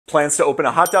Plans to open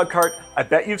a hot dog cart? I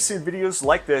bet you've seen videos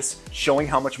like this showing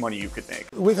how much money you could make.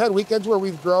 We've had weekends where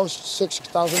we've grossed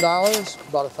 $6,000,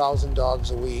 about 1,000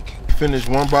 dogs a week. Finished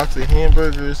one box of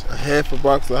hamburgers, a half a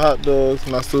box of hot dogs,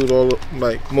 and I sold all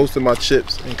most of my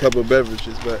chips and a couple of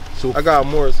beverages. But so I got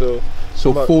more, so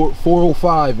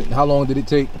 405. And how long did it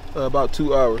take? About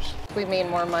 2 hours. We made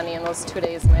more money in those 2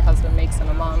 days than my husband makes in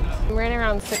a month. We ran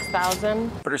around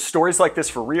 6,000. But are stories like this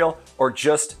for real or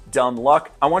just dumb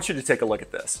luck? I want you to take a look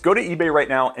at this. Go to eBay right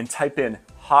now and type in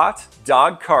hot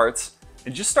dog carts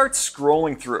and just start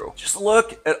scrolling through. Just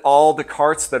look at all the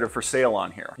carts that are for sale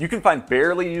on here. You can find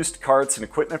barely used carts and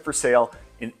equipment for sale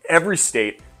in every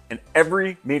state and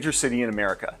every major city in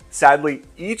America. Sadly,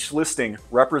 each listing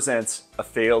represents a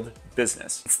failed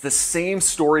business. It's the same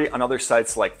story on other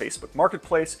sites like Facebook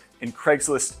Marketplace and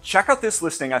Craigslist. Check out this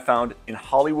listing I found in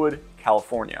Hollywood,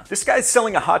 California. This guy's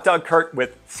selling a hot dog cart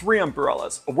with 3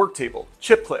 umbrellas, a work table,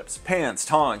 chip clips, pans,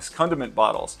 tongs, condiment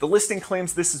bottles. The listing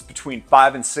claims this is between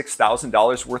 $5,000 and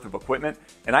 $6,000 worth of equipment,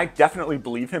 and I definitely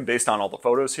believe him based on all the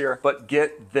photos here. But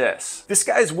get this, this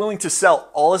guy is willing to sell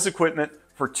all his equipment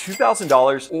for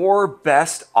 $2,000 or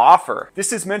best offer.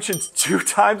 This is mentioned 2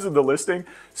 times in the listing,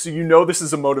 so you know this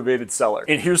is a motivated seller.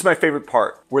 And here's my favorite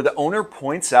part, where the owner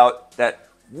points out that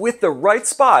with the right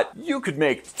spot, you could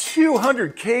make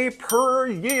 $200K per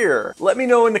year. Let me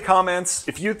know in the comments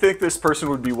if you think this person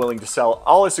would be willing to sell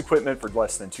all his equipment for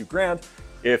less than $2 grand,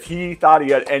 if he thought he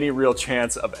had any real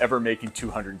chance of ever making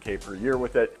 $200K per year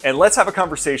with it. And let's have a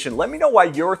conversation. Let me know why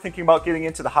you're thinking about getting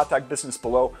into the hot dog business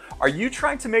below. Are you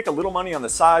trying to make a little money on the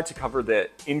side to cover the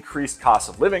increased cost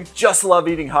of living? Just love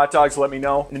eating hot dogs? Let me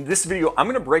know. In this video, I'm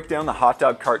gonna break down the hot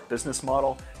dog cart business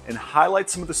model and highlight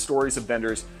some of the stories of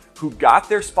vendors who got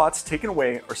their spots taken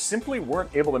away or simply weren't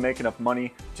able to make enough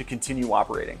money to continue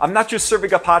operating. I'm not just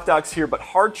serving up hot dogs here, but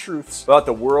hard truths about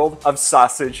the world of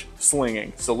sausage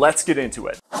slinging. So let's get into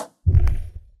it.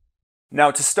 Now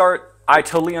to start, I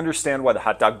totally understand why the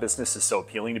hot dog business is so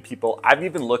appealing to people. I've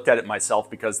even looked at it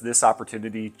myself because this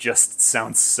opportunity just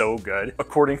sounds so good.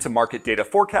 According to Market Data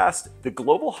Forecast, the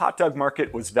global hot dog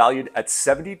market was valued at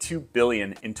 $72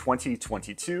 billion in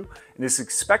 2022 and is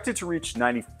expected to reach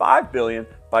 $95 billion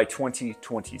by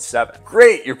 2027.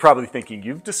 Great, you're probably thinking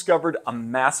you've discovered a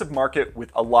massive market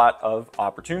with a lot of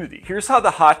opportunity. Here's how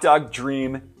the hot dog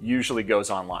dream usually goes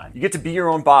online. You get to be your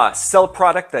own boss, sell a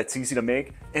product that's easy to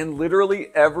make, and literally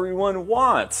everyone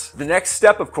wants. The next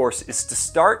step, of course, is to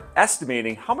start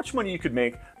estimating how much money you could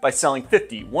make by selling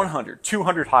 50, 100,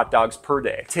 200 hot dogs per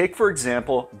day. Take, for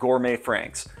example, Gourmet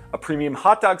Frank's, a premium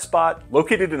hot dog spot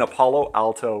located in a Palo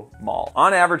Alto mall.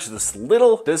 On average, this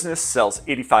little business sells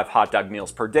 85 hot dog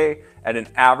meals per day at an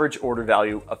average order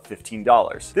value of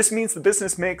 $15. This means the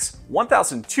business makes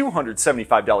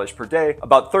 $1,275 per day,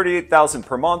 about $38,000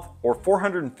 per month, or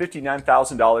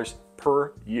 $459,000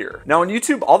 per year. Now on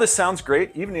YouTube, all this sounds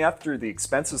great. Even after the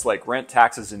expenses like rent,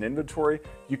 taxes, and inventory,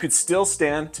 you could still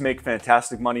stand to make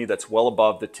fantastic money that's well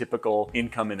above the typical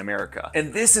income in America.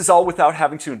 And this is all without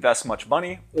having to invest much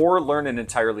money or learn an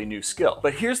entirely new skill.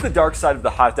 But here's the dark side of the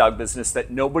hot dog business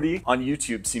that nobody on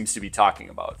YouTube seems to be talking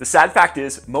about. The sad fact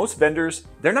is, most vendors,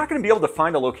 they're not gonna be able to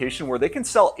find a location where they can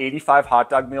sell 85 hot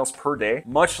dog meals per day,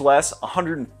 much less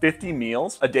 150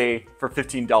 meals a day for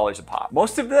 $15 a pop.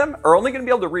 Most of them are only gonna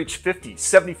be able to reach 50,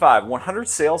 75, 100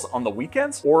 sales on the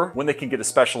weekends or when they can get a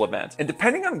special event. And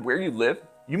depending on where you live,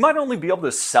 you might only be able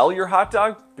to sell your hot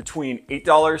dog between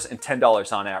 $8 and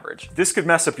 $10 on average. This could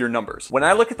mess up your numbers. When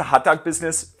I look at the hot dog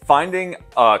business, finding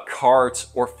a cart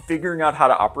or figuring out how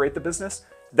to operate the business,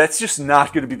 that's just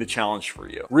not gonna be the challenge for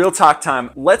you. Real talk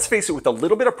time, let's face it, with a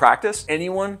little bit of practice,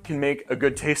 anyone can make a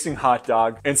good tasting hot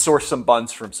dog and source some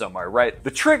buns from somewhere, right?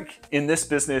 The trick in this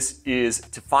business is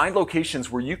to find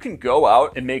locations where you can go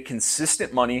out and make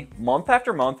consistent money month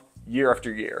after month, year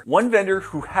after year. One vendor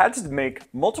who had to make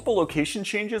multiple location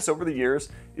changes over the years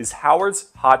is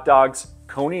Howard's Hot Dogs,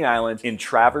 Coney Island in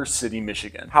Traverse City,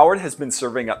 Michigan. Howard has been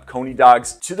serving up Coney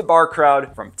dogs to the bar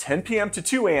crowd from 10 p.m. to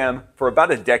 2 a.m. for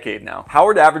about a decade now.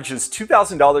 Howard averages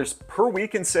 $2,000 per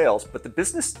week in sales, but the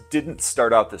business didn't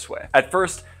start out this way. At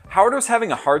first, Howard was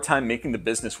having a hard time making the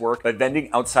business work by vending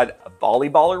outside a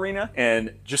volleyball arena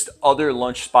and just other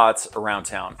lunch spots around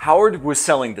town. Howard was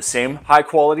selling the same high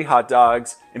quality hot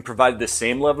dogs and provided the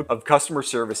same level of customer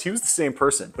service. He was the same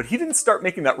person, but he didn't start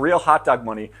making that real hot dog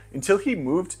money until he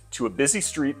moved to a busy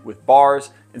street with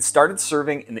bars and started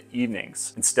serving in the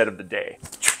evenings instead of the day.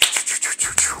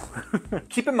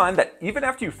 Keep in mind that even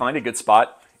after you find a good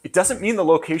spot, it doesn't mean the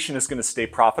location is going to stay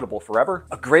profitable forever.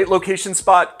 A great location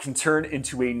spot can turn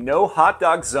into a no hot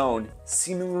dog zone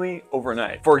seemingly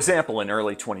overnight. For example, in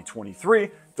early 2023,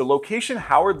 the location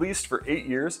Howard leased for 8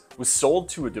 years was sold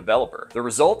to a developer. The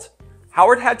result?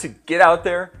 Howard had to get out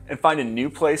there and find a new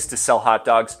place to sell hot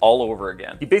dogs all over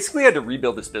again. He basically had to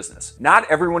rebuild his business. Not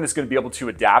everyone is going to be able to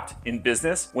adapt in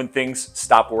business when things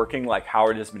stop working like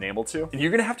Howard has been able to. And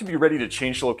you're going to have to be ready to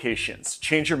change locations,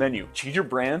 change your menu, change your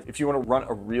brand if you want to run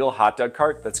a real hot dog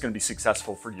cart that's going to be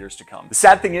successful for years to come. The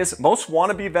sad thing is, most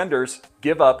wannabe vendors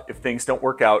give up if things don't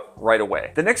work out right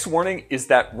away. The next warning is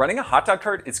that running a hot dog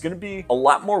cart is going to be a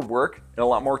lot more work and a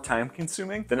lot more time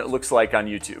consuming than it looks like on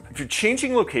YouTube. If you're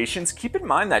changing locations, keep in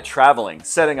mind that traveling,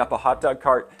 setting up a hot dog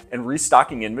cart, and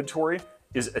restocking inventory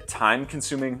is a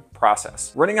time-consuming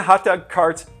process. Running a hot dog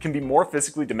cart can be more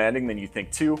physically demanding than you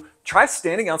think too. Try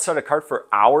standing outside a cart for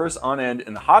hours on end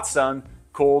in the hot sun,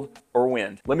 cold, or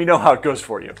wind. Let me know how it goes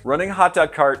for you. Running a hot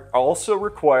dog cart also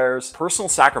requires personal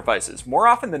sacrifices. More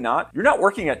often than not, you're not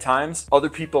working at times other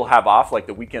people have off, like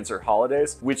the weekends or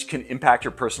holidays, which can impact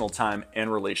your personal time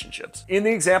and relationships. In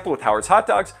the example with Howard's Hot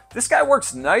Dogs, this guy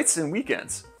works nights and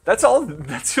weekends. That's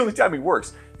the only time he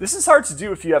works. This is hard to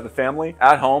do if you have a family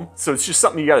at home, so it's just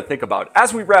something you gotta think about.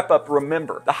 As we wrap up,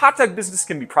 remember, the hot dog business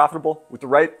can be profitable with the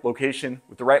right location,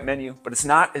 with the right menu, but it's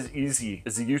not as easy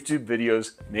as the YouTube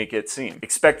videos make it seem.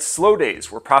 Expect slow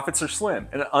days where profits are slim,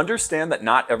 and understand that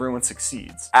not everyone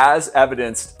succeeds, as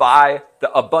evidenced by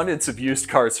the abundance of used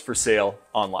carts for sale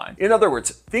online. In other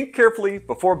words, think carefully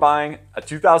before buying a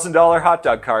 $2,000 hot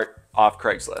dog cart off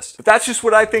Craigslist. But that's just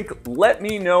what I think. Let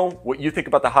me know what you think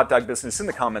about the hot dog business in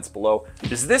the comments below.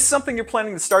 Is this something you're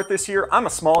planning to start this year? I'm a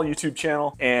small YouTube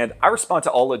channel and I respond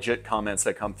to all legit comments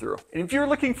that come through. And if you're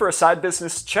looking for a side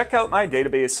business, check out my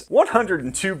database,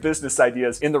 102 business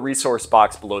ideas in the resource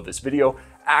box below this video.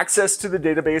 Access to the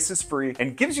database is free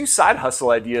and gives you side hustle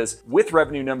ideas with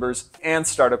revenue numbers and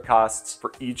startup costs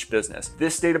for each business.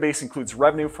 This database includes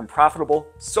revenue from profitable,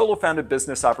 solo-founded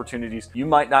business opportunities you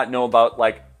might not know about,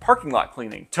 like parking lot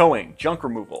cleaning, towing, junk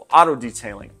removal, auto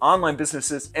detailing, online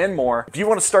businesses, and more. If you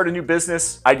want to start a new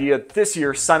business idea this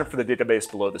year, sign up for the database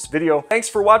below this video. Thanks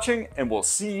for watching, and we'll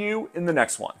see you in the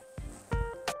next one.